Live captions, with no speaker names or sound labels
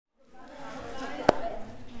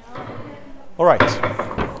All right.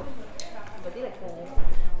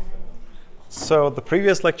 So the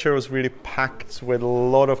previous lecture was really packed with a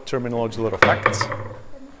lot of terminology, a lot of facts.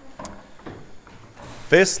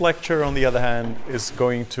 This lecture, on the other hand, is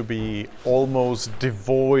going to be almost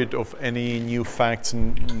devoid of any new facts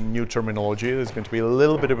and new terminology. There's going to be a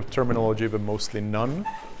little bit of terminology, but mostly none.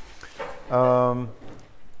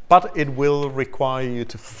 But it will require you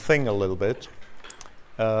to think a little bit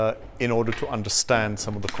in order to understand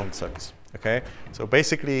some of the concepts. Okay, so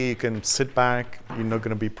basically you can sit back, you're not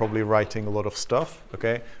going to be probably writing a lot of stuff,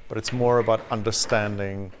 okay, but it's more about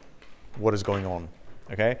understanding what is going on,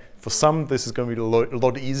 okay. For some this is going to be a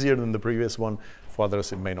lot easier than the previous one, for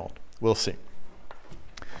others it may not. We'll see.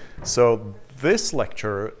 So this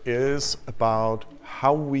lecture is about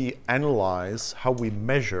how we analyze, how we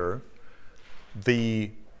measure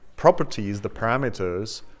the properties, the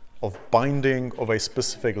parameters of binding of a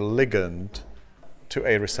specific ligand to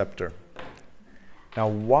a receptor. Now,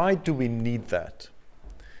 why do we need that?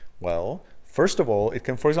 Well, first of all, it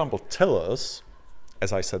can, for example, tell us,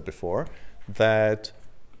 as I said before, that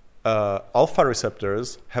alpha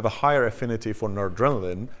receptors have a higher affinity for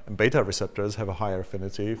noradrenaline and beta receptors have a higher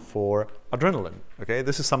affinity for adrenaline. Okay,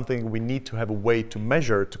 this is something we need to have a way to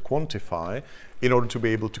measure, to quantify, in order to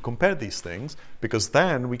be able to compare these things, because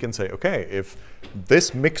then we can say, okay, if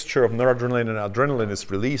this mixture of noradrenaline and adrenaline is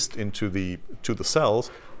released into the cells,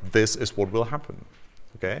 this is what will happen.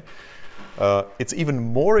 Okay, it's even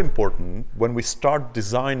more important when we start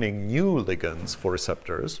designing new ligands for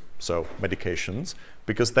receptors, so medications,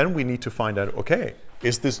 because then we need to find out, okay,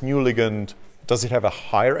 is this new ligand, does it have a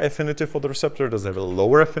higher affinity for the receptor? Does it have a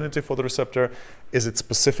lower affinity for the receptor? Is it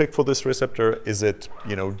specific for this receptor? Is it,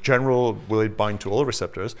 you know, general? Will it bind to all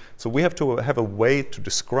receptors? So we have to have a way to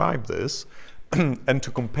describe this and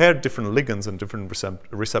to compare different ligands and different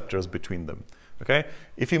receptors between them. Okay,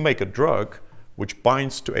 if you make a drug which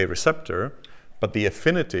binds to a receptor, but the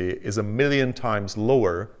affinity is 1,000,000 times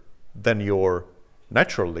lower than your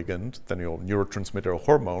natural ligand, than your neurotransmitter or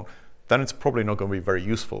hormone, then it's probably not going to be very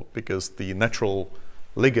useful, because the natural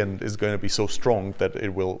ligand is going to be so strong that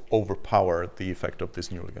it will overpower the effect of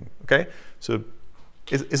this new ligand. Okay, so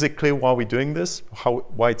is it clear why we're doing this?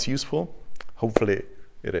 Why it's useful? Hopefully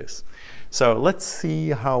it is. So let's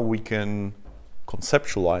see how we can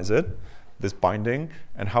conceptualize it, this binding,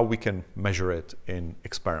 and how we can measure it in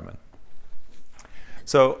experiment.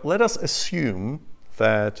 So let us assume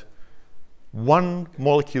that one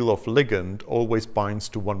molecule of ligand always binds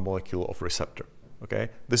to one molecule of receptor. Okay,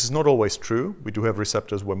 this is not always true. We do have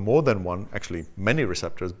receptors where more than one, actually many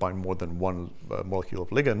receptors bind more than one molecule of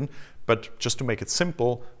ligand, but just to make it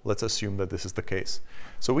simple, let's assume that this is the case.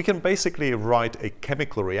 So we can basically write a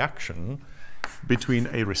chemical reaction between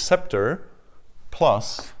a receptor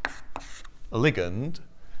plus a ligand,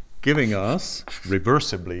 giving us,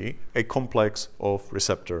 reversibly, a complex of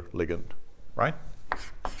receptor-ligand, right?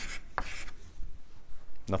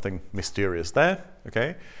 Nothing mysterious there,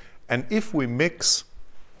 okay? And if we mix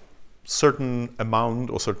certain amount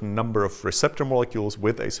or certain number of receptor molecules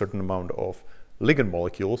with a certain amount of ligand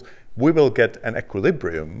molecules, we will get an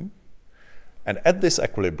equilibrium. And at this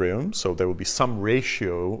equilibrium, so there will be some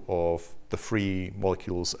ratio of the free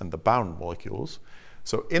molecules and the bound molecules.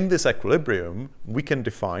 So in this equilibrium, we can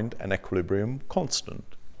define an equilibrium constant,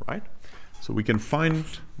 right? So we can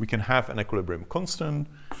have an equilibrium constant,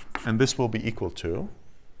 and this will be equal to,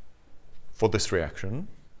 for this reaction,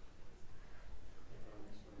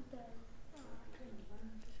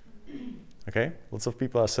 okay, lots of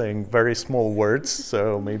people are saying very small words,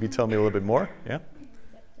 so maybe tell me a little bit more, yeah?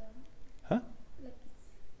 Huh?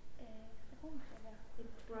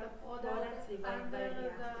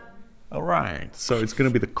 All right, so it's going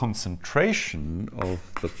to be the concentration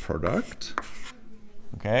of the product,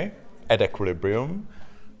 okay, at equilibrium,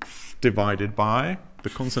 divided by the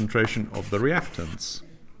concentration of the reactants,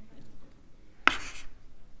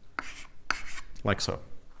 like so,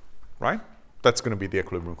 right? That's going to be the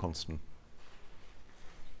equilibrium constant.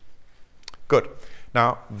 Good.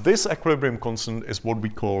 Now, this equilibrium constant is what we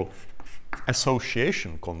call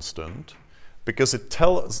association constant, because it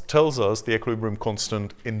tells us the equilibrium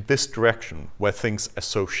constant in this direction, where things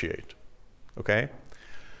associate, okay?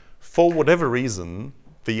 For whatever reason,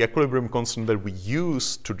 the equilibrium constant that we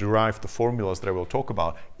use to derive the formulas that I will talk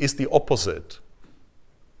about is the opposite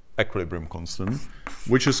equilibrium constant,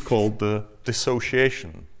 which is called the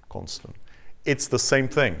dissociation constant. It's the same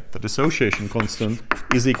thing. The dissociation constant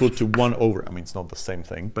is equal to 1 over, I mean, it's not the same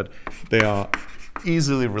thing, but they are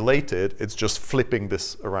easily related. It's just flipping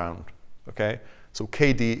this around. Okay, so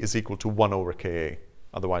Kd is equal to 1 over Ka.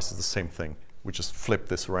 Otherwise, it's the same thing. We just flip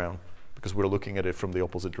this around because we're looking at it from the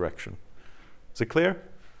opposite direction. Is it clear?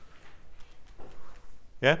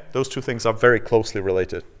 Yeah, those two things are very closely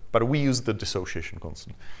related, but we use the dissociation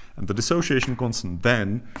constant. And the dissociation constant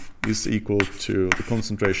then is equal to the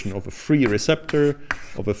concentration of a free receptor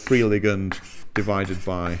of a free ligand divided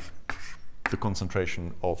by the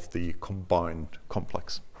concentration of the combined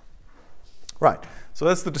complex. Right, so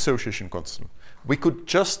that's the dissociation constant. We could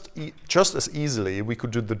just as easily, we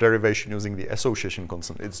could do the derivation using the association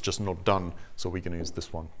constant. It's just not done, so we're going to use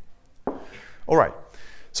this one. All right,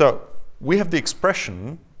 so we have the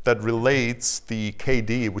expression that relates the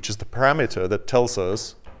KD, which is the parameter that tells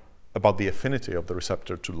us about the affinity of the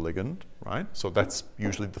receptor to the ligand, right? So that's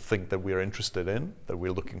usually the thing that we are interested in, that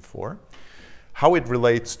we're looking for. How it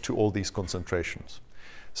relates to all these concentrations.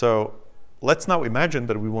 So let's now imagine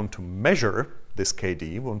that we want to measure this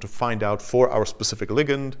KD. We want to find out for our specific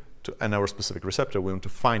ligand and our specific receptor, we want to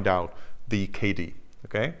find out the KD,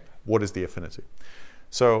 okay? What is the affinity?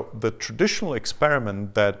 So the traditional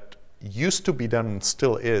experiment that used to be done and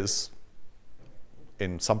still is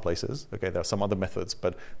in some places, okay, there are some other methods,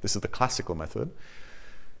 but this is the classical method.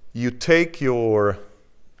 You take your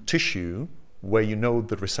tissue where you know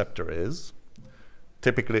the receptor is.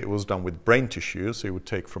 Typically it was done with brain tissue, so you would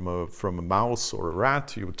take from a mouse or a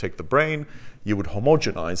rat, you would take the brain, you would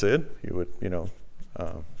homogenize it, you would,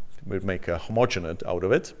 would make a homogenate out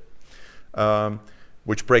of it,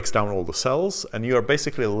 which breaks down all the cells, and you are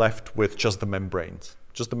basically left with just the membranes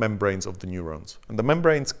of the neurons. And the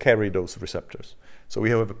membranes carry those receptors. So we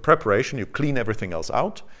have a preparation, you clean everything else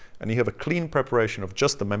out, and you have a clean preparation of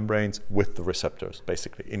just the membranes with the receptors,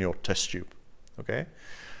 basically, in your test tube, okay?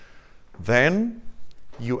 Then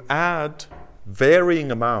you add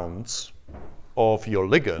varying amounts of your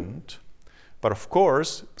ligand, but of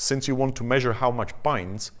course, since you want to measure how much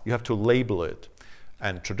binds, you have to label it.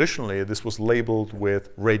 And traditionally, this was labeled with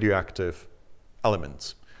radioactive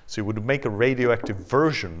elements. So you would make a radioactive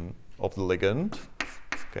version of the ligand,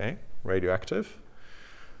 okay, radioactive.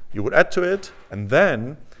 You would add to it, and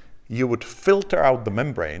then you would filter out the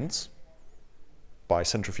membranes by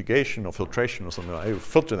centrifugation or filtration or something like that. You would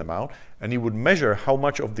filter them out, and you would measure how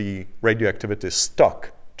much of the radioactivity is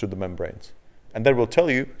stuck to the membranes. And that will tell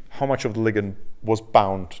you how much of the ligand was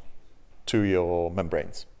bound to your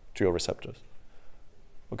membranes, to your receptors.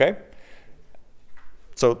 Okay?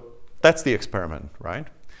 So that's the experiment, right?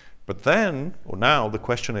 But then, or now, the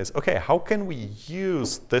question is, okay, how can we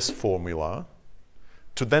use this formula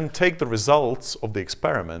to then take the results of the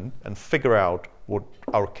experiment and figure out what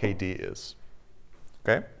our KD is?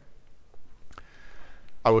 Okay?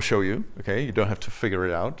 I will show you, okay? You don't have to figure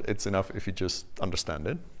it out. It's enough if you just understand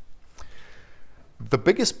it. The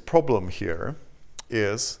biggest problem here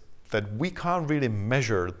is that we can't really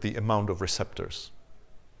measure the amount of receptors.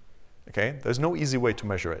 Okay? There's no easy way to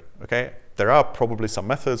measure it. Okay? There are probably some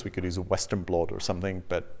methods. We could use a Western blot or something,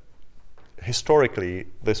 but historically,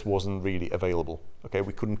 this wasn't really available. Okay?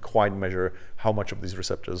 We couldn't quite measure how much of these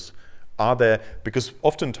receptors are there, because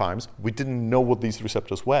oftentimes we didn't know what these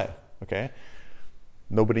receptors were. Okay?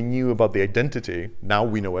 Nobody knew about the identity. Now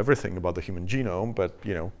we know everything about the human genome, but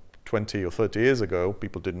 20 or 30 years ago,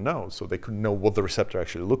 people didn't know, so they couldn't know what the receptor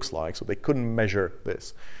actually looks like, so they couldn't measure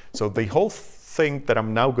this. So the whole thing that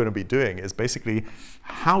I'm now going to be doing is basically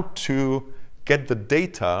how to get the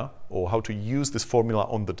data, or how to use this formula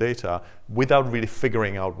on the data without really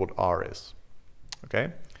figuring out what R is.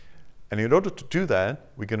 Okay? And in order to do that,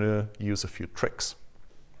 we're going to use a few tricks.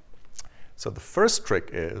 So the first trick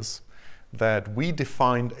is that we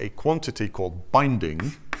defined a quantity called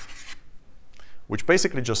binding, which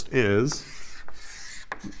basically just is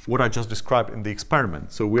what I just described in the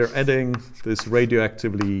experiment. So we're adding this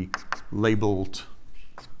radioactively labeled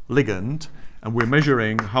ligand, and we're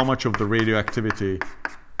measuring how much of the radioactivity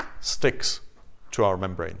sticks to our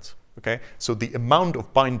membranes. Okay? So the amount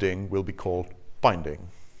of binding will be called binding.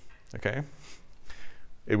 Okay?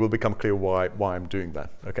 It will become clear why I'm doing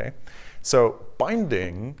that. Okay? So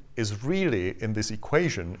binding is really, in this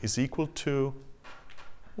equation, is equal to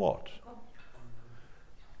what?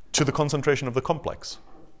 To the concentration of the complex,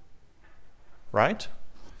 right?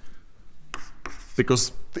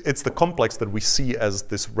 Because it's the complex that we see as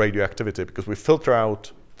this radioactivity, because we filter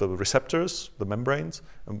out the receptors, the membranes,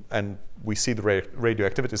 and we see the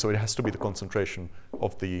radioactivity, so it has to be the concentration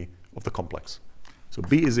of the complex. So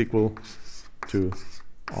B is equal to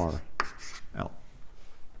RL.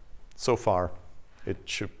 So far, it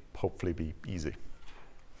should hopefully be easy.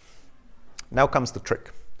 Now comes the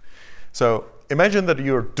trick. So imagine that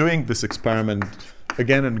you're doing this experiment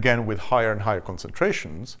again and again with higher and higher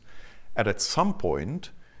concentrations, and at some point,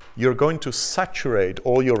 you're going to saturate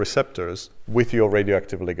all your receptors with your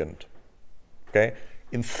radioactive ligand. Okay?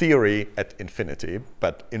 in theory at infinity,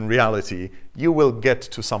 but in reality, you will get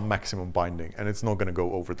to some maximum binding, and it's not going to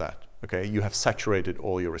go over that. Okay, you have saturated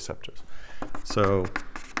all your receptors. So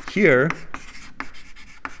here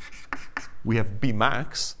we have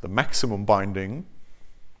Bmax, the maximum binding,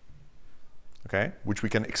 okay, which we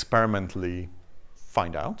can experimentally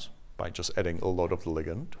find out by just adding a lot of the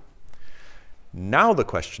ligand. Now the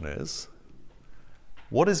question is,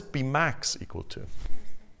 what is Bmax equal to?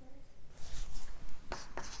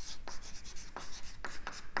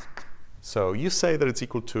 So you say that it's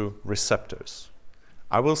equal to receptors.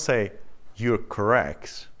 I will say you're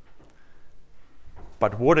correct,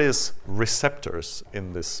 but what is receptors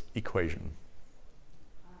in this equation?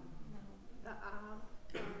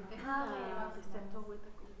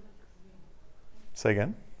 Say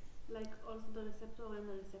again? Like also the receptor and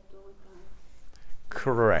the receptor with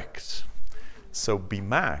Correct. So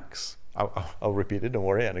Bmax, I'll repeat it, don't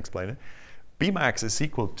worry, and explain it. Bmax is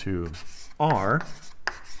equal to R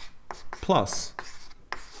plus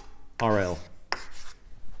RL.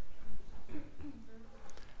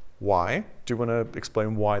 Why? Do you want to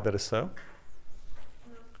explain why that is so?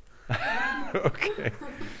 No. Okay,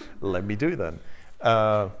 let me do then.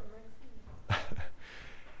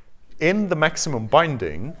 In the maximum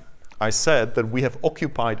binding, I said that we have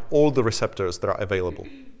occupied all the receptors that are available.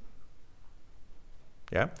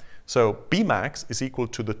 Yeah? So Bmax is equal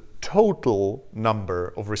to the total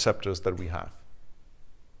number of receptors that we have.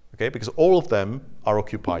 Okay? Because all of them are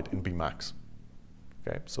occupied in Bmax.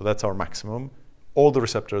 Okay? So that's our maximum. All the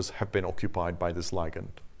receptors have been occupied by this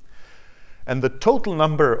ligand. And the total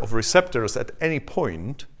number of receptors at any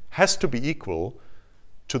point has to be equal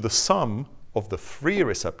to the sum of the free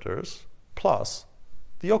receptors plus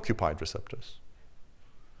the occupied receptors.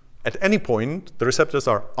 At any point, the receptors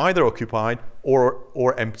are either occupied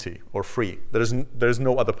or empty or free. There is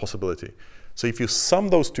no other possibility. So if you sum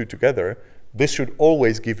those two together, this should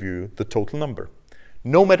always give you the total number.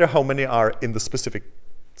 No matter how many are in the specific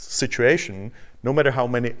situation, no matter how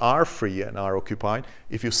many are free and are occupied,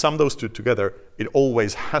 if you sum those two together, it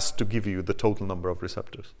always has to give you the total number of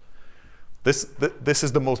receptors. This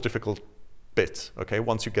is the most difficult bit. Okay,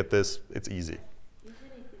 once you get this, it's easy. Isn't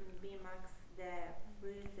it in Bmax the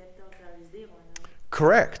free receptors are 0 now?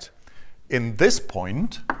 Correct. In this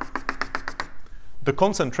point, the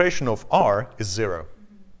concentration of R is 0.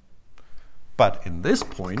 But in this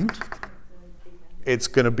point, it's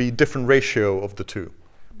going to be different ratio of the two.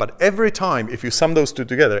 But every time, if you sum those two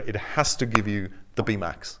together, it has to give you the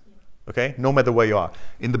Bmax, okay? No matter where you are.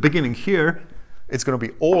 In the beginning here, it's going to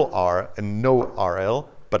be all R and no RL,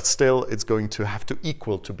 but still it's going to have to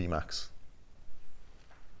equal to Bmax.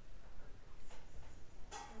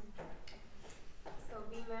 So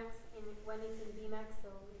Bmax, when it's in Bmax, so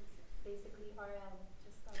it's basically RL,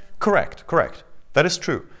 just RL. Correct, correct. That is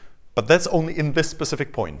true. But that's only in this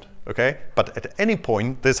specific point, okay? But at any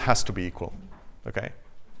point, this has to be equal, okay?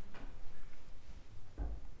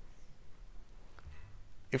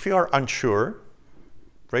 If you are unsure,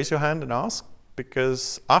 raise your hand and ask,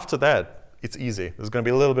 because after that, it's easy. There's going to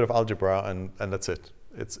be a little bit of algebra, and that's it.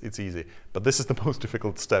 It's easy. But this is the most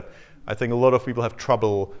difficult step. I think a lot of people have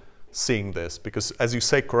trouble seeing this, because as you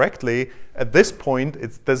say correctly, at this point,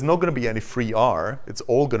 there's not going to be any free R. It's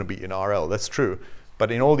all going to be in RL. That's true.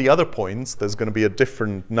 But in all the other points, there's going to be a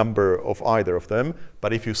different number of either of them.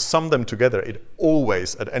 But if you sum them together, it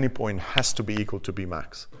always, at any point, has to be equal to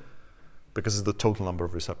Bmax, because it's the total number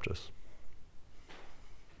of receptors.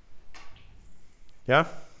 Yeah?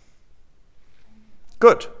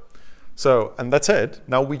 Good. So, and that's it.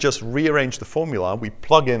 Now we just rearrange the formula. We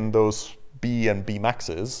plug in those B and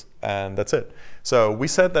Bmaxes, and that's it. So we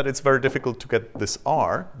said that it's very difficult to get this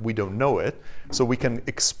R. We don't know it. So we can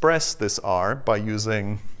express this R by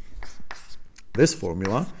using this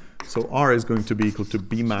formula. So R is going to be equal to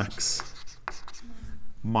Bmax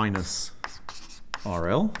minus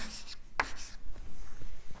RL.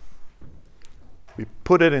 We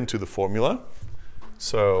put it into the formula.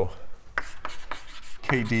 So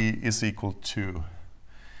KD is equal to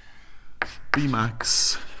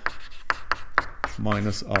Bmax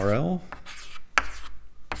minus RL.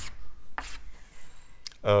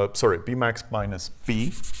 Bmax minus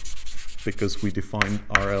B, because we defined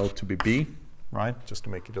RL to be B, right? Just to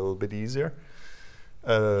make it a little bit easier.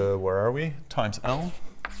 Where are we? Times L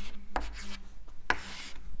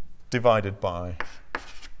divided by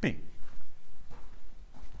B.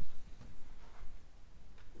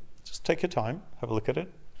 Just take your time, have a look at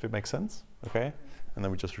it, if it makes sense, okay? And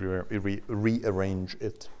then we just rearrange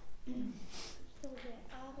it. So the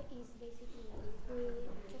R is basically free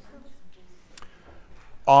receptors?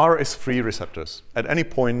 R is free receptors. At any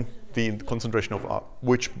point, the concentration of R,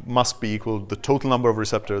 which must be equal to the total number of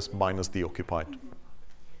receptors minus the occupied.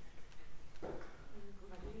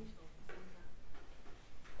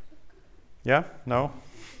 Yeah? No?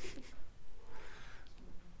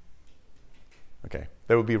 Okay,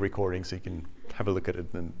 there will be recordings, so you can have a look at it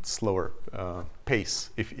in slower pace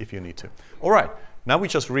if you need to. All right, now we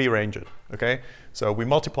just rearrange it, okay? So we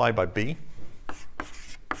multiply by B.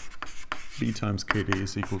 B times KD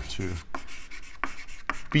is equal to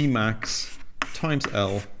B max times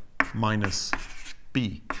L minus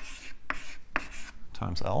B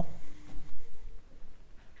times L.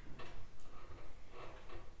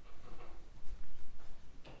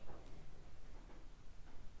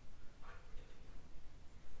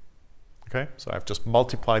 Okay, so I've just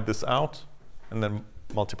multiplied this out and then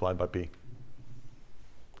multiplied by B.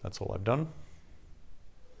 That's all I've done.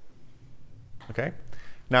 Okay,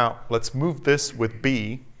 now let's move this with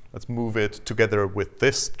B. Let's move it together with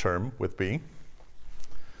this term with B.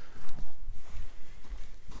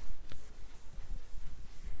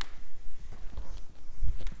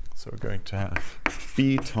 So we're going to have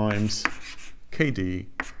B times KD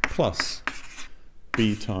plus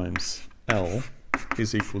B times L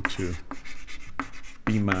is equal to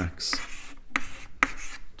B max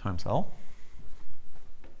times L.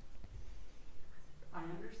 I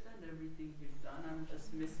understand everything you've done. I'm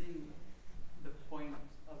just missing the point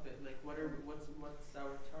of it. Like, what's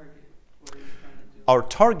our target? What are you trying to do? Our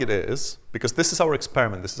target is, because this is our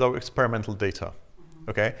experiment, this is our experimental data,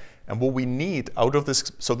 okay? And what we need out of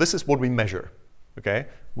this, so this is what we measure, okay?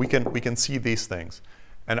 We can see these things.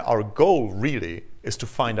 And our goal really is to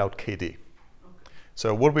find out KD.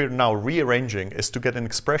 So what we're now rearranging is to get an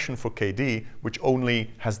expression for KD which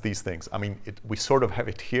only has these things. I mean, we sort of have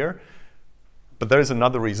it here, but there is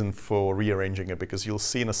another reason for rearranging it, because you'll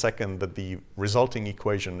see in a second that the resulting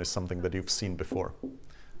equation is something that you've seen before.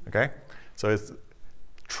 Okay? So it's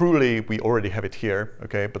truly, we already have it here,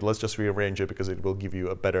 okay? But let's just rearrange it because it will give you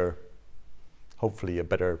a better, hopefully a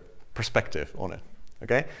better perspective on it.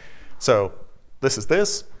 Okay? So this is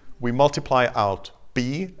this. We multiply out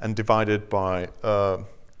B and divide it by,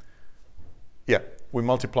 we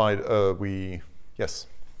multiplied, yes.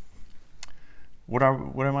 What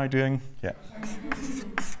am I doing? Yeah.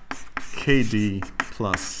 KD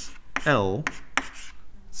plus L.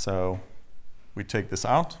 So we take this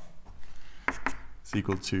out. It's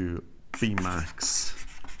equal to B max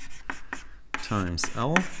times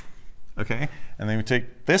L. Okay, and then we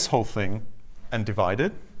take this whole thing and divide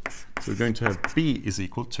it. So we're going to have B is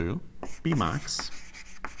equal to B max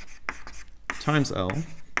times L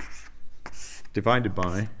divided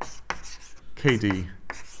by KD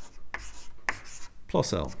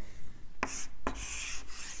plus L.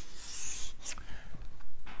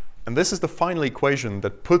 And this is the final equation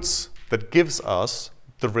that gives us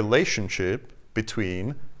the relationship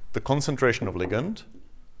between the concentration of ligand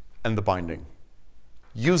and the binding,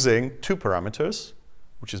 using two parameters,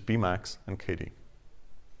 which is B max and KD.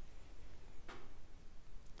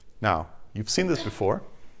 Now, you've seen this before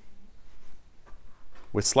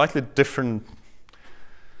with slightly different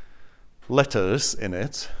letters in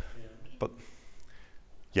it, but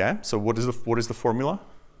yeah. So what is the formula?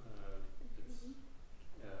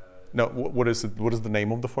 No, what is the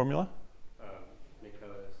name of the formula?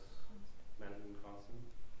 Michaelis-Menten constant.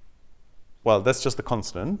 Well, that's just the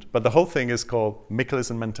constant, but the whole thing is called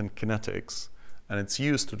Michaelis and Menten kinetics, and it's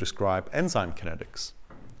used to describe enzyme kinetics.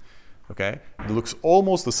 Okay, it looks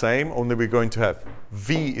almost the same, only we're going to have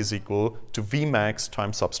V is equal to V max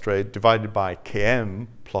times substrate divided by Km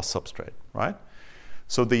plus substrate, right?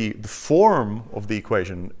 So the form of the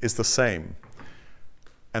equation is the same.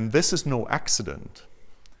 And this is no accident.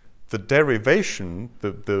 The derivation,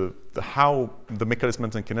 how the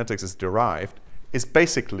Michaelis-Menten kinetics is derived is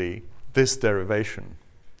basically this derivation.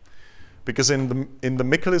 Because in the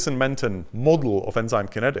Michaelis and Menten model of enzyme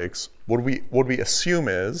kinetics, what we assume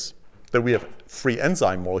is that we have free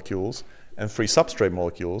enzyme molecules and free substrate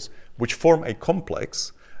molecules which form a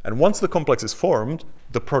complex, and once the complex is formed,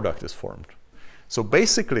 the product is formed. So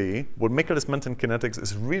basically, what Michaelis-Menten kinetics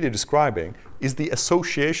is really describing is the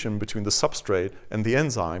association between the substrate and the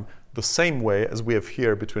enzyme, the same way as we have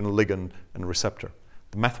here between a ligand and a receptor.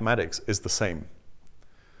 The mathematics is the same,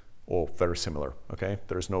 or very similar, okay?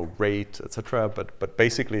 There is no rate, etc., but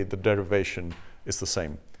basically the derivation is the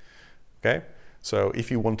same, okay? So if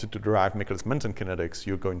you wanted to derive Michaelis-Menten kinetics,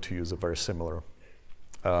 you're going to use a very similar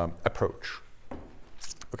approach.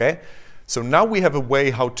 Okay? So now we have a way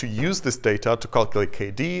how to use this data to calculate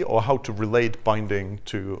KD, or how to relate binding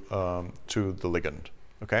to the ligand.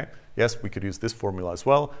 Okay? Yes, we could use this formula as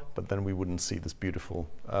well, but then we wouldn't see this beautiful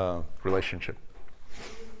relationship.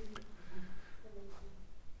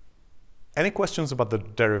 Any questions about the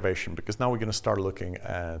derivation? Because now we're going to start looking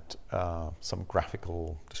at some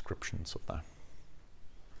graphical descriptions of that.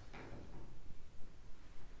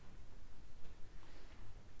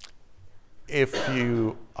 If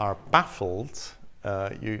you are baffled,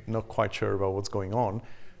 you're not quite sure about what's going on,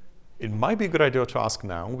 it might be a good idea to ask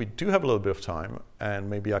now. We do have a little bit of time, and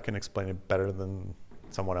maybe I can explain it better than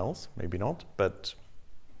someone else, maybe not. But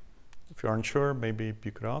if you're unsure, maybe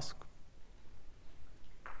you could ask.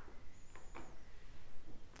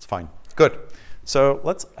 It's fine. Good. So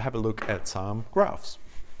let's have a look at some graphs.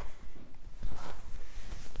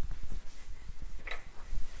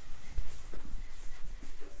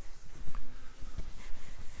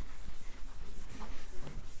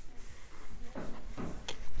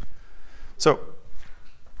 So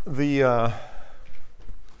the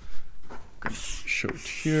show it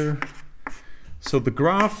here. So the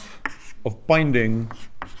graph of binding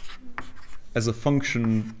as a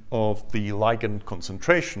function of the ligand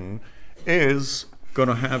concentration is going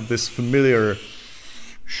to have this familiar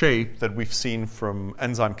shape that we've seen from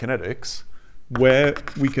enzyme kinetics, where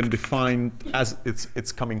we can define as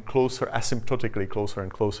it's coming closer, asymptotically closer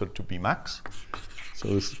and closer to Bmax. So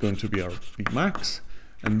this is going to be our Bmax.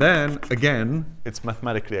 And then, again, it's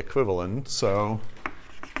mathematically equivalent. So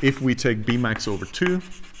if we take Bmax over 2,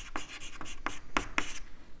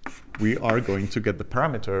 we are going to get the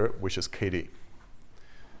parameter, which is Kd,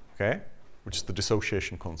 okay, which is the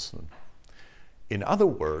dissociation constant. In other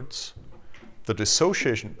words, the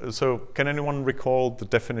dissociation, so can anyone recall the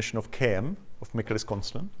definition of Km, of Michaelis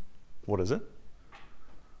constant? What is it?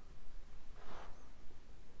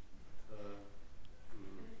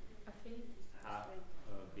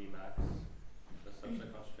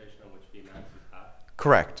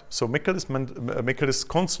 Correct. So Michaelis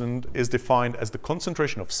constant is defined as the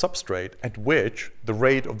concentration of substrate at which the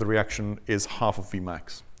rate of the reaction is half of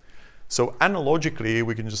Vmax. So analogically,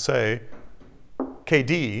 we can just say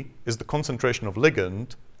Kd is the concentration of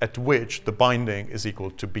ligand at which the binding is equal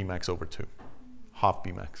to Bmax over 2, half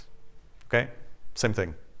Bmax. Okay? Same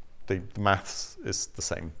thing. The maths is the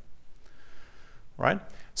same. Right?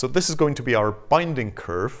 So this is going to be our binding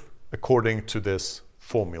curve according to this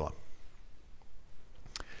formula.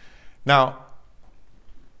 Now,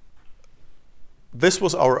 this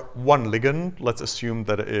was our one ligand. Let's assume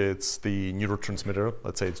that it's the neurotransmitter.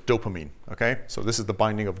 Let's say it's dopamine, okay? So this is the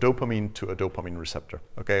binding of dopamine to a dopamine receptor,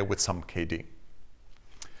 okay, with some Kd.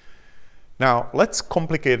 Now, let's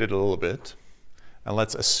complicate it a little bit, and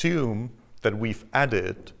let's assume that we've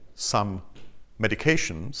added some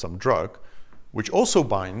medication, some drug, which also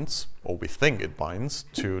binds, or we think it binds,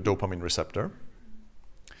 to a dopamine receptor.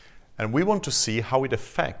 And we want to see how it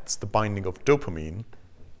affects the binding of dopamine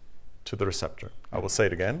to the receptor. I will say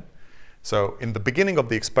it again. So in the beginning of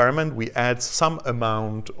the experiment, we add some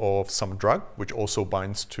amount of some drug, which also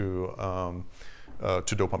binds to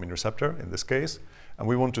dopamine receptor in this case. And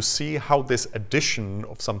we want to see how this addition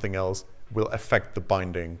of something else will affect the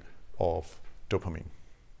binding of dopamine.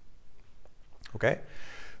 Okay?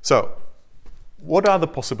 So what are the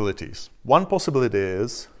possibilities? One possibility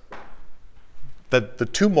is that the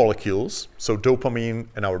two molecules, so dopamine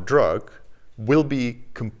and our drug, will be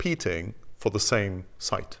competing for the same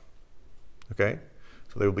site, okay?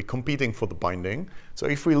 So they will be competing for the binding. So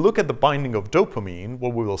if we look at the binding of dopamine,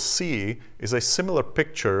 what we will see is a similar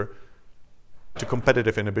picture to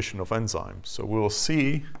competitive inhibition of enzymes. So we will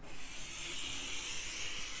see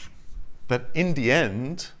that in the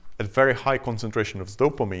end, at very high concentration of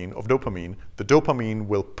dopamine, the dopamine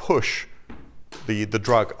will push the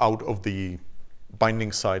drug out of the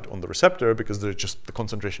binding site on the receptor because the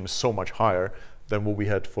concentration is so much higher than what we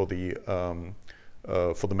had for the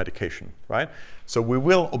medication, right? So we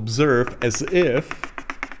will observe as if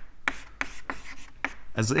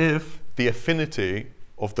the affinity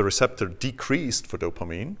of the receptor decreased for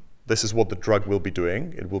dopamine. This is what the drug will be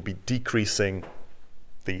doing. It will be decreasing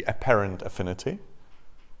the apparent affinity.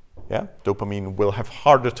 Yeah, dopamine will have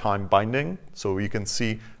harder time binding, so you can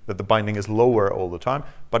see that the binding is lower all the time.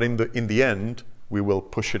 But in the end, we will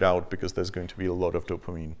push it out because there's going to be a lot of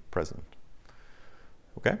dopamine present.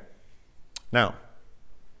 Okay? Now,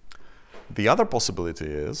 the other possibility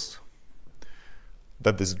is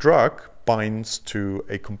that this drug binds to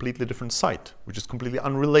a completely different site, which is completely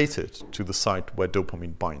unrelated to the site where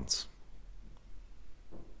dopamine binds.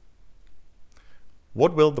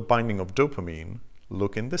 What will the binding of dopamine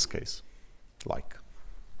look in this case like?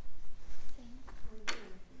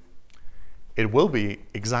 It will be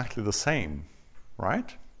exactly the same,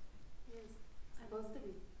 right? Yes, supposed to be.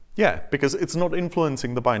 Yeah, because it's not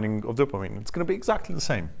influencing the binding of dopamine. It's going to be exactly the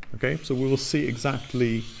same, okay? So we will see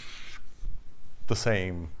exactly the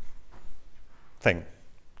same thing,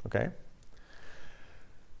 okay?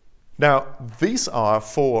 Now, these are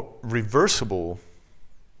for reversible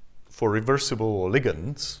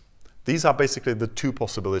ligands. These are basically the two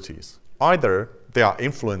possibilities. Either they are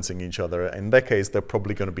influencing each other, in that case, they're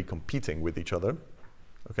probably going to be competing with each other,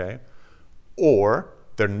 okay? Or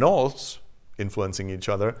they're not influencing each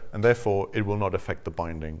other, and therefore it will not affect the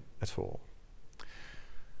binding at all.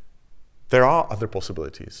 There are other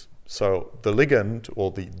possibilities. So the ligand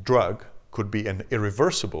or the drug could be an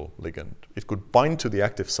irreversible ligand. It could bind to the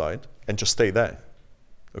active site and just stay there,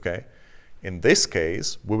 okay? In this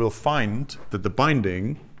case, we will find that the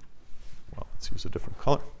binding, well, let's use a different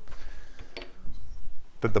color,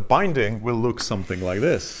 that the binding will look something like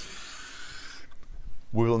this.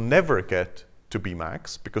 We will never get to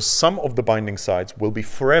Bmax because some of the binding sites will be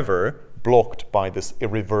forever blocked by this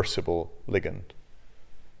irreversible ligand.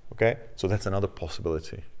 Okay, so that's another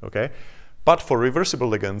possibility. Okay, but for reversible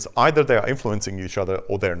ligands, either they are influencing each other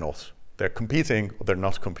or they're not. They're competing or they're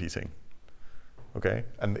not competing. Okay,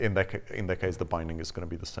 and in that case, the binding is going to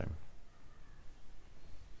be the same.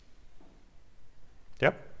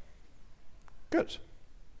 Yep. Good.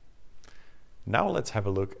 Now let's have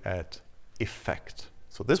a look at effect.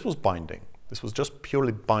 So this was binding. This was just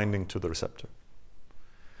purely binding to the receptor.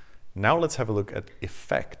 Now let's have a look at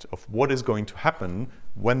effect of what is going to happen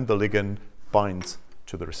when the ligand binds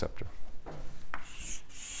to the receptor.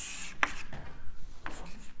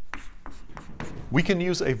 We can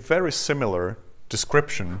use a very similar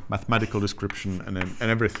description, mathematical description and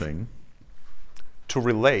everything, to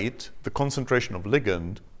relate the concentration of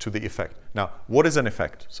ligand to the effect. Now, what is an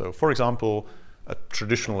effect? So, for example, a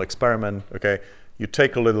traditional experiment, okay, you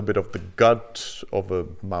take a little bit of the gut of a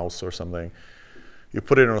mouse or something, you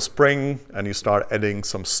put it on a spring and you start adding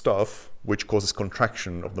some stuff which causes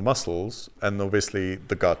contraction of the muscles, and obviously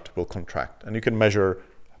the gut will contract. And you can measure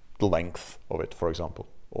the length of it, for example,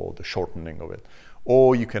 or the shortening of it.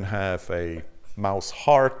 Or you can have a mouse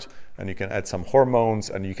heart and you can add some hormones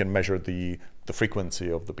and you can measure the frequency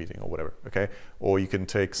of the beating or whatever, okay? Or you can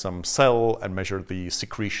take some cell and measure the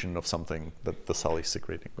secretion of something that the cell is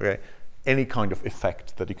secreting, okay? Any kind of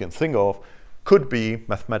effect that you can think of could be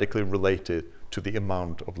mathematically related to the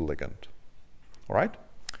amount of the ligand, all right?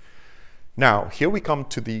 Now, here we come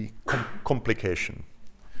to the complication.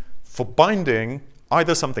 For binding,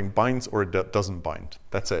 either something binds or it doesn't bind.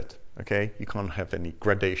 That's it, okay? You can't have any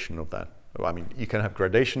gradation of that. I mean, you can have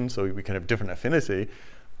gradation, so we can have different affinity,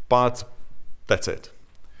 but that's it.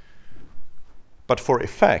 But for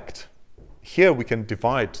effect, here we can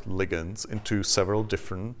divide ligands into several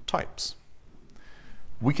different types.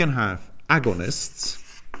 We can have agonists,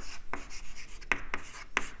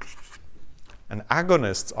 and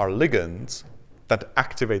agonists are ligands that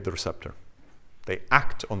activate the receptor. They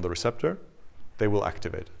act on the receptor, they will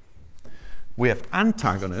activate it. We have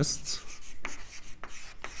antagonists,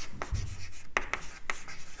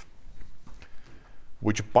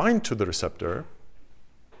 which bind to the receptor,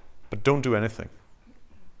 but don't do anything.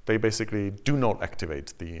 They basically do not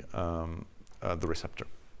activate the receptor.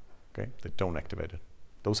 Okay? They don't activate it.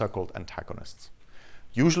 Those are called antagonists.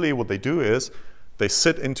 Usually what they do is they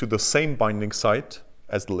sit into the same binding site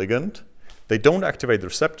as the ligand. They don't activate the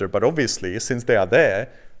receptor, but obviously, since they are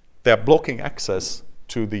there, they are blocking access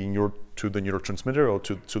to the neurotransmitter or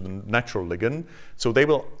to the natural ligand. So they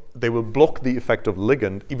will block the effect of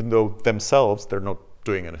ligand, even though themselves they're not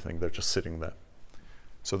doing anything. They're just sitting there.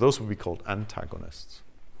 So those would be called antagonists.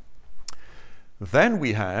 Then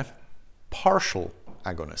we have partial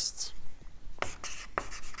agonists.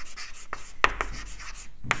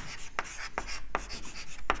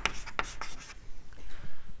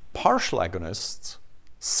 Partial agonists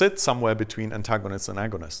sit somewhere between antagonists and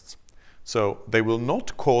agonists. So they will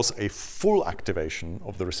not cause a full activation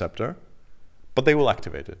of the receptor, but they will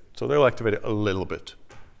activate it. So they will activate it a little bit,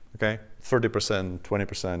 okay? 30%, 20%,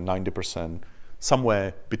 90%,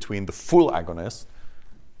 somewhere between the full agonist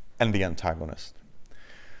and the antagonist.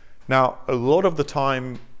 Now, a lot of the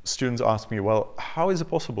time, students ask me, well, how is it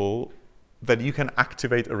possible that you can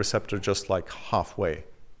activate a receptor just like halfway?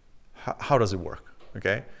 How does it work,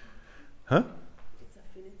 okay? Huh? It's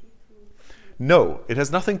affinity to... No, it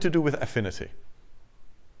has nothing to do with affinity.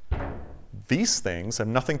 These things have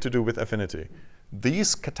nothing to do with affinity.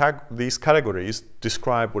 These categories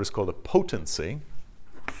describe what is called a potency.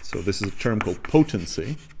 So this is a term called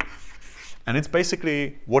potency. And it's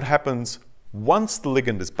basically what happens once the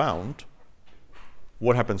ligand is bound,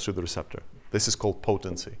 what happens to the receptor. This is called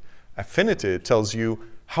potency. Affinity tells you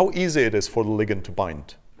how easy it is for the ligand to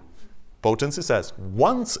bind. Potency says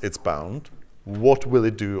once it's bound, what will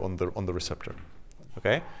it do on the receptor?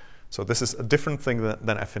 Okay? So this is a different thing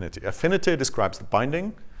than affinity. Affinity describes the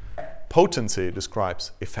binding. Potency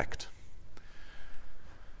describes effect.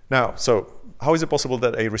 Now, so how is it possible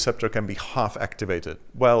that a receptor can be half activated?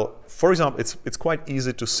 Well, for example, it's quite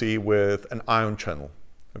easy to see with an ion channel.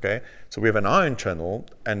 Okay, so we have an ion channel,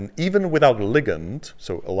 and even without a ligand,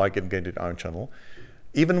 so a ligand-gated ion channel,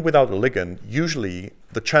 even without a ligand, usually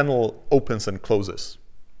the channel opens and closes,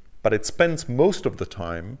 but it spends most of the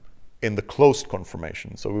time in the closed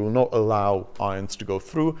conformation. So we will not allow ions to go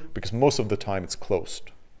through because most of the time it's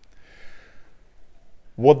closed.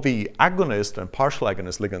 What the agonist and partial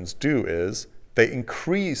agonist ligands do is they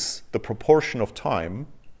increase the proportion of time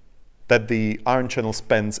that the ion channel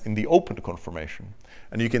spends in the open conformation.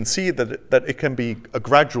 And you can see that it can be a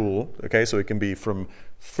gradual, okay, so it can be from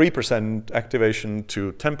 3% activation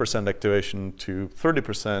to 10% activation to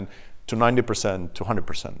 30% to 90% to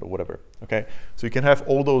 100% or whatever, okay? So you can have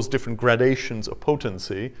all those different gradations of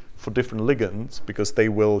potency for different ligands because they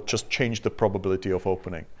will just change the probability of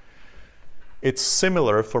opening. It's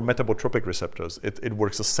similar for metabotropic receptors. It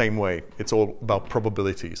works the same way. It's all about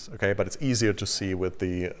probabilities, okay? But it's easier to see with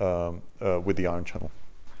the ion channel.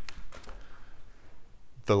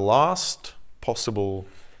 The last possible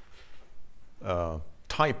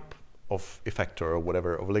type of effector or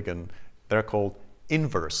whatever of ligand, they're called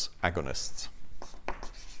inverse agonists.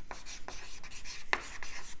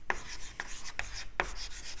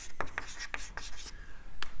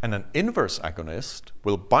 And an inverse agonist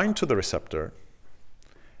will bind to the receptor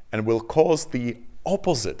and will cause the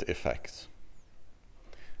opposite effect.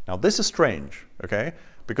 Now this is strange, okay?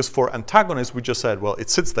 Because for antagonists we just said, well, it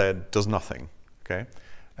sits there, does nothing, okay?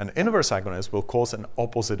 An inverse agonist will cause an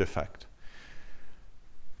opposite effect.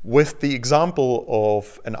 With the example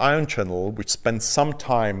of an ion channel which spends some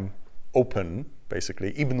time open,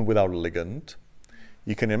 basically, even without a ligand,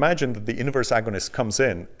 you can imagine that the inverse agonist comes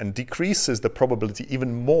in and decreases the probability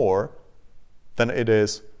even more than it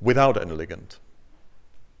is without any ligand.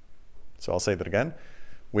 So I'll say that again.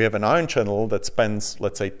 We have an ion channel that spends,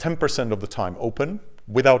 let's say, 10% of the time open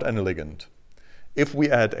without any ligand. If we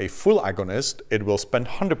add a full agonist, it will spend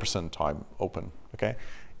 100% time open, okay?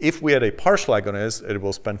 If we add a partial agonist, it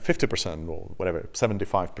will spend 50% or whatever,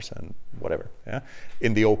 75%, whatever, yeah,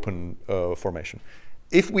 in the open formation.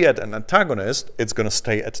 If we add an antagonist, it's going to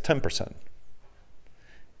stay at 10%.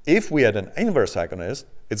 If we add an inverse agonist,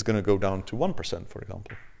 it's going to go down to 1%, for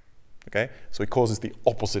example. Okay? So it causes the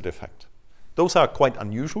opposite effect. Those are quite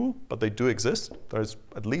unusual, but they do exist. There's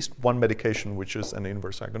at least one medication which is an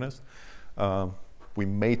inverse agonist. We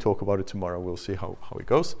may talk about it tomorrow. We'll see how it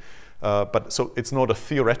goes. But so it's not a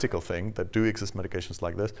theoretical thing. That do exist medications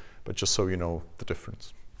like this, but just so you know the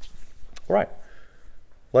difference. All right.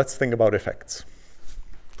 Let's think about effects.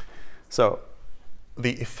 So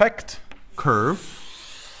the effect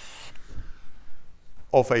curve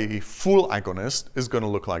of a full agonist is going to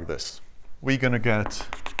look like this. We're going to get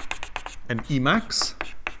an Emax,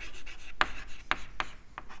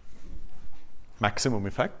 maximum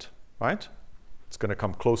effect, right? It's going to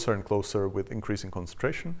come closer and closer with increasing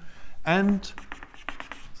concentration. And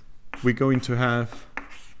we're going to have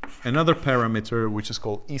another parameter which is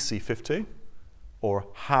called EC50, or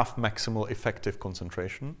half maximal effective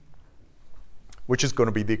concentration, which is going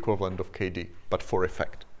to be the equivalent of KD, but for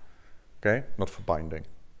effect, okay? Not for binding.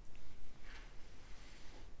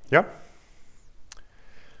 Yeah?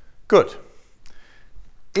 Good.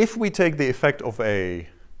 If we take the effect of a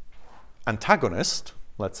antagonist,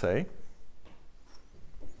 let's say,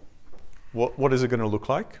 what is it going to look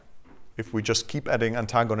like if we just keep adding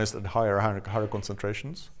antagonists at higher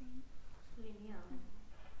concentrations?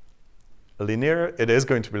 Linear, it is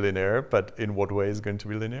going to be linear, but in what way is it going to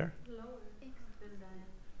be linear?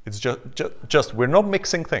 It's just we're not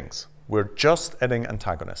mixing things. We're just adding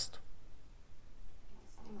antagonist.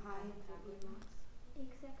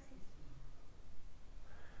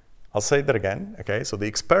 I'll say that again, okay? So the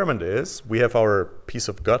experiment is, we have our piece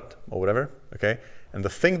of gut or whatever, okay? And the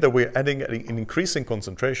thing that we're adding in increasing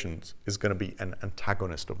concentrations is going to be an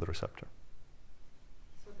antagonist of the receptor.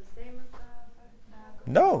 So the same as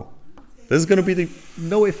the No. There's going to be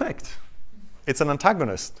no effect. It's an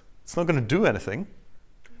antagonist. It's not going to do anything.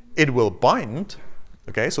 It will bind,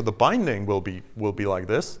 okay? So the binding will be like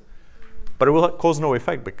this, but it will cause no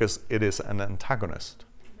effect because it is an antagonist.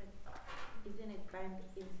 Isn't it bind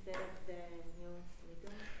instead of the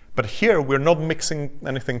ligand? But here we're not mixing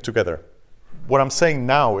anything together. What I'm saying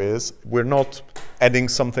now is we're not adding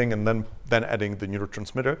something and then adding the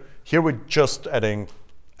neurotransmitter. Here we're just adding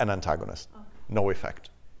an antagonist. Okay. No effect.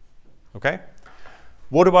 Okay?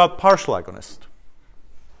 What about partial agonist?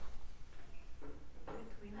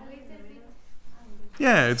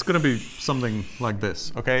 Yeah, it's going to be something like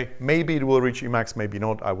this, okay? Maybe it will reach Emax, maybe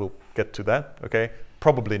not. I will get to that, okay?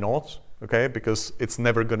 Probably not, okay? Because it's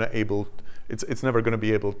never going to it's never going to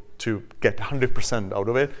be able to get 100% out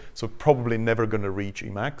of it, so probably never going to reach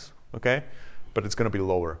Emax, okay? But it's going to be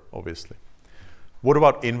lower, obviously. What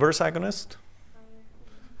about inverse agonist?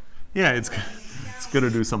 Yeah, it's going to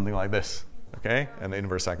do something like this, okay? An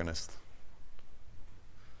inverse agonist.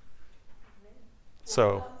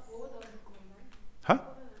 So, huh?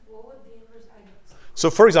 So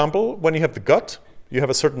for example, when you have the gut, you have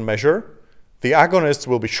a certain measure. The agonists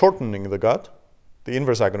will be shortening the gut. The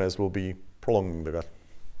inverse agonist will be prolonging the gut.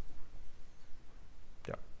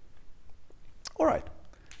 Yeah. All right.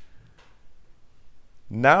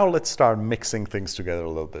 Now let's start mixing things together a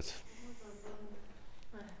little bit.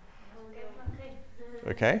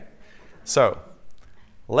 Okay? So,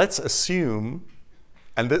 let's assume,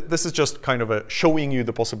 and this is just kind of showing you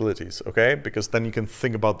the possibilities, okay? Because then you can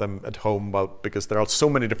think about them at home, because there are so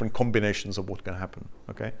many different combinations of what can happen,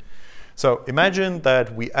 okay? So imagine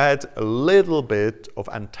that we add a little bit of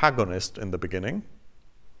antagonist in the beginning,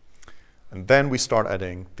 and then we start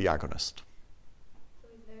adding the agonist. So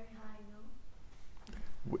it's very high,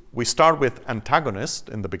 no? We start with antagonist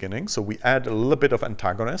in the beginning, so we add a little bit of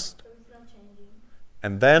antagonist, So it's not changing.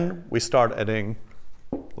 and then we start adding,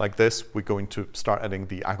 like this, we're going to start adding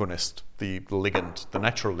the agonist, the ligand, the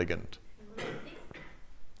natural ligand.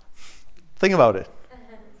 Think about it.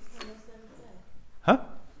 Huh?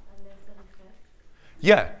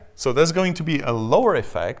 Yeah, so there's going to be a lower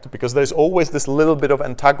effect because there's always this little bit of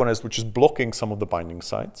antagonist which is blocking some of the binding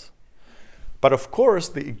sites. But of course,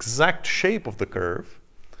 the exact shape of the curve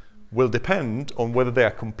will depend on whether they are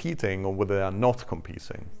competing or whether they are not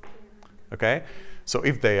competing. Okay? So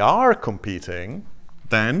if they are competing,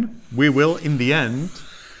 then we will, in the end,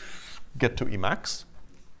 get to Emax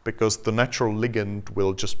because the natural ligand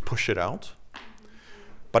will just push it out.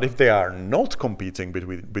 But if they are not competing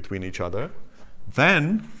between each other,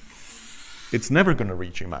 then it's never going to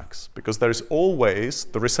reach Emax because there is always,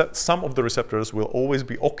 some of the receptors will always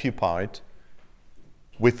be occupied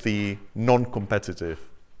with the non-competitive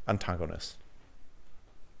antagonist.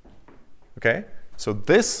 Okay? So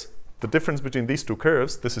the difference between these two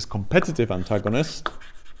curves, this is competitive antagonist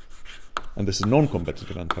and this is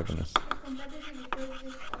non-competitive antagonist. Competitive because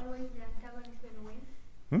it's always the antagonist going to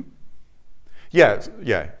win. Hmm?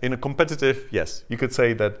 Yeah. In a competitive, yes, you could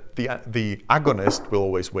say that the agonist will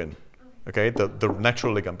always win. Okay, the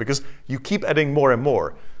natural ligand, because you keep adding more and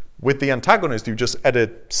more. With the antagonist, you just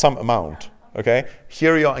added some amount. Okay,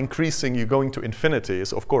 here you are increasing, you're going to infinity.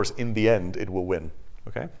 So of course, in the end, it will win.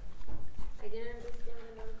 Okay. I didn't understand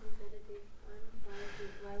the non-competitive one.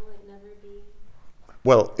 Why will it never be?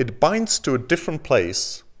 Well, it binds to a different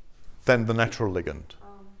place than the natural ligand.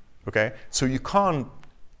 Okay, so you can't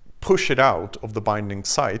push it out of the binding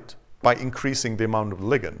site by increasing the amount of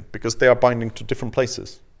ligand because they are binding to different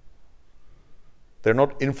places. They're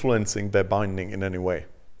not influencing their binding in any way.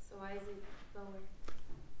 So why is it lower?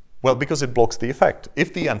 Well, because it blocks the effect.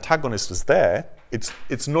 If the antagonist is there,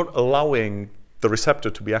 it's not allowing the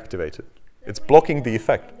receptor to be activated. It's blocking the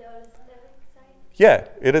effect. The allosteric side? Yeah,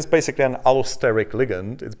 it is basically an allosteric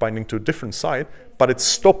ligand. It's binding to a different site, but it's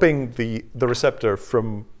stopping the receptor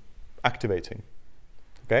from activating.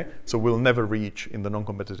 Okay? So we'll never reach, in the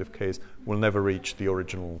non-competitive case, we'll never reach the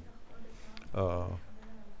original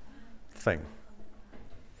thing.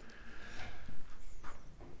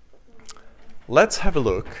 Let's have a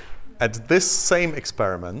look at this same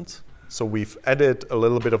experiment. So we've added a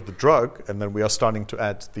little bit of the drug, and then we are starting to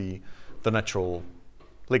add the natural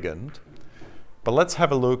ligand. But let's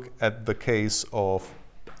have a look at the case of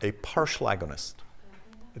a partial agonist.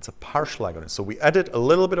 It's a partial agonist. So we added a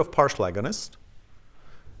little bit of partial agonist,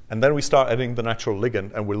 and then we start adding the natural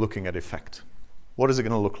ligand, and we're looking at effect. What is it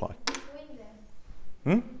going to look like? Between them.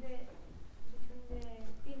 Hmm? Between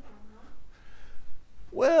the people, no?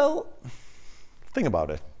 Well, think about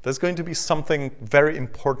it. There's going to be something very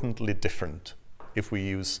importantly different if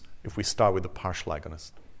we start with the partial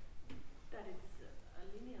agonist. That it's a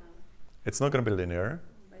linear, It's not going to be linear.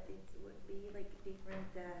 but it would be like different.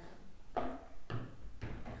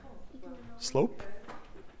 Slope?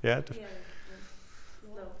 Yeah. Yeah,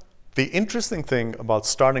 slow. The interesting thing about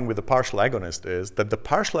starting with the partial agonist is that the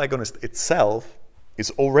partial agonist itself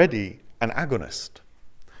is already an agonist.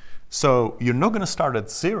 So you're not going to start at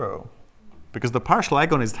 0 because the partial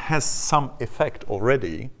agonist has some effect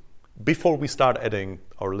already before we start adding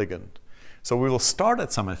our ligand. So we will start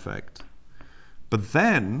at some effect, but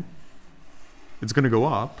then it's going to go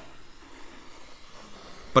up,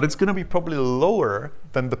 but it's going to be probably lower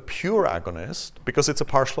than the pure agonist because it's a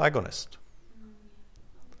partial agonist.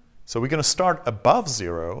 So we're going to start above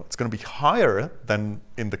 0. It's going to be higher than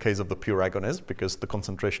in the case of the pure agonist because the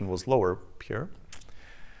concentration was lower here.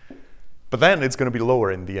 But then it's going to be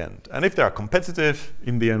lower in the end. And if they are competitive,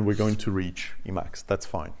 in the end, we're going to reach Emax. That's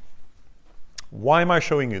fine. Why am I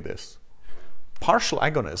showing you this? Partial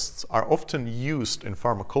agonists are often used in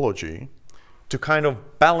pharmacology to kind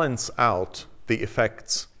of balance out the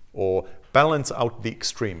effects or balance out the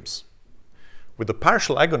extremes. With a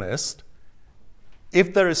partial agonist,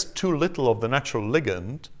 if there is too little of the natural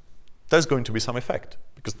ligand, there's going to be some effect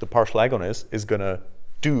because the partial agonist is going to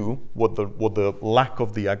do what the lack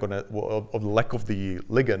of the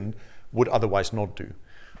ligand would otherwise not do.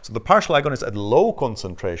 So the partial agonist at low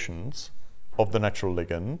concentrations of the natural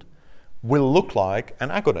ligand will look like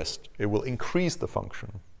an agonist. It will increase the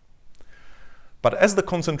function. But as the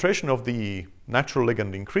concentration of the natural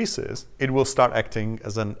ligand increases, it will start acting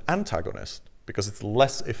as an antagonist because it's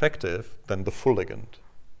less effective than the full ligand,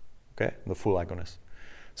 okay, the full agonist.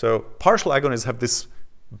 So partial agonists have this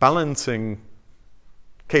balancing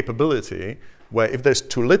capability where if there's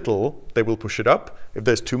too little, they will push it up. If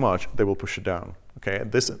there's too much, they will push it down. Okay,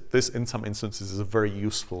 and this in some instances is a very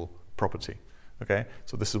useful property. Okay,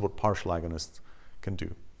 so this is what partial agonists can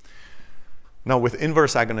do. Now with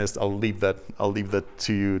inverse agonists, I'll leave that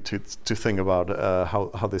to you to think about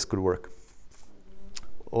how this could work.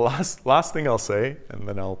 Last thing I'll say, and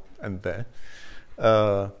then I'll end there,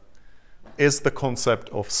 is the concept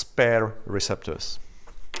of spare receptors.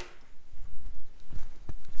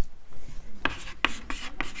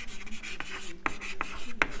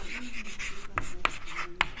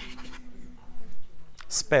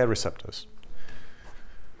 Spare receptors.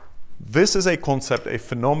 This is a concept, a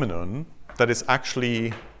phenomenon that is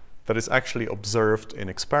actually observed in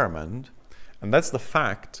experiment, and that's the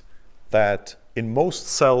fact that in most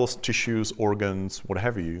cells, tissues, organs, what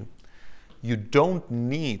have you, you don't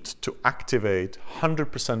need to activate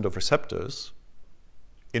 100% of receptors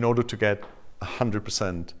in order to get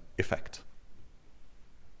 100% effect.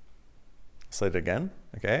 Say it again,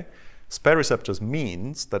 okay? Spare receptors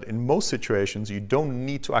means that in most situations, you don't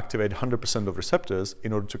need to activate 100% of receptors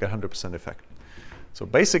in order to get 100% effect. So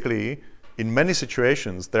basically, in many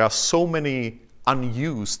situations, there are so many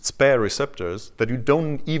unused spare receptors that you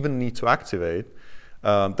don't even need to activate. They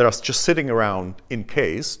are just sitting around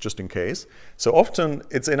just in case. So often,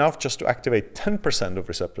 it's enough just to activate 10% of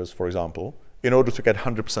receptors, for example, in order to get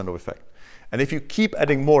 100% of effect. And if you keep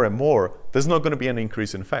adding more and more, there's not going to be an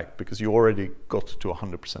increase in effect because you already got to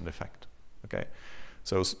 100% effect. Okay?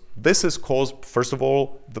 So this is caused, first of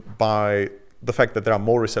all, by the fact that there are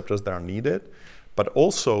more receptors that are needed, but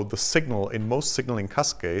also the signal in most signaling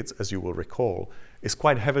cascades, as you will recall, is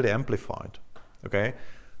quite heavily amplified. Okay?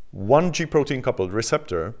 One G protein coupled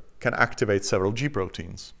receptor can activate several G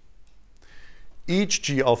proteins. Each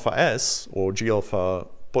G alpha S or G alpha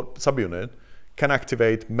subunit can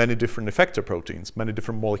activate many different effector proteins, many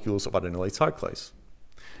different molecules of adenylate cyclase.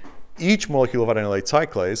 Each molecule of adenylate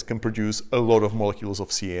cyclase can produce a lot of molecules of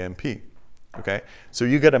CAMP. Okay? So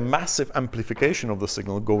you get a massive amplification of the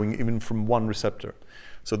signal going even from one receptor.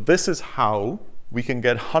 So this is how we can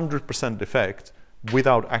get 100% effect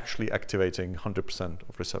without actually activating 100%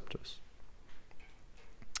 of receptors.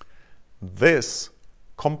 This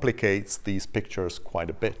complicates these pictures quite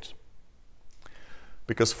a bit.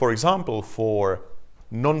 Because, for example, for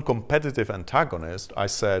non-competitive antagonist, I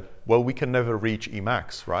said, well, we can never reach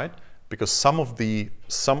Emax, right? Because some of the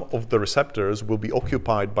receptors will be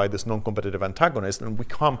occupied by this non-competitive antagonist, and we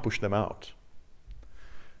can't push them out.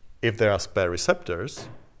 If there are spare receptors,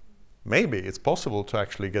 maybe it's possible to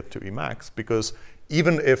actually get to Emax, because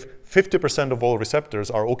even if 50% of all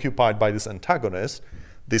receptors are occupied by this antagonist,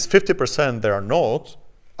 these 50% that are not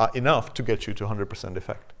are enough to get you to 100%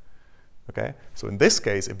 effect. Okay? So in this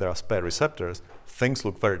case, if there are spare receptors, things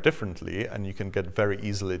look very differently, and you can get very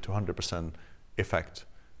easily to 100% effect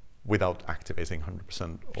without activating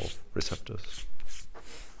 100% of receptors.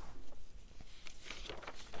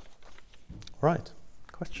 All right,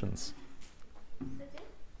 questions?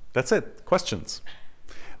 That's it. Questions?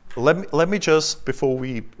 Let me just, before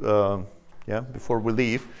we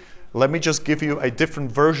leave, let me just give you a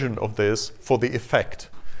different version of this for the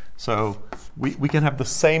effect. So we can have the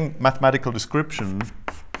same mathematical description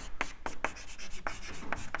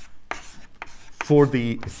for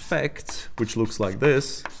the effect, which looks like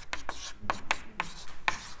this,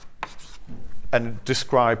 and it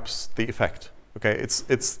describes the effect. Okay,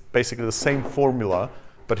 it's basically the same formula,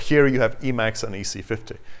 but here you have Emax and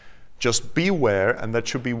EC50. Just be aware, and that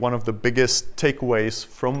should be one of the biggest takeaways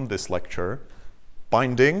from this lecture,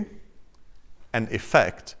 binding and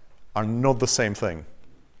effect are not the same thing.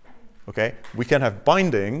 Okay, we can have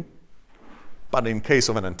binding But in case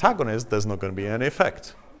of an antagonist, there's not going to be any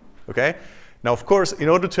effect. Okay? Now, of course, in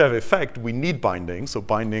order to have effect, we need binding. So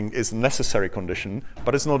binding is a necessary condition,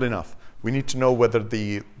 but it's not enough. We need to know whether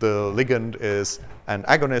the ligand is an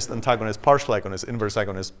agonist, antagonist, partial agonist, inverse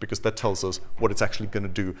agonist, because that tells us what it's actually going to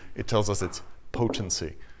do. It tells us its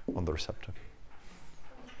potency on the receptor.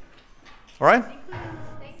 All right?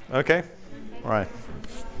 Okay? All right.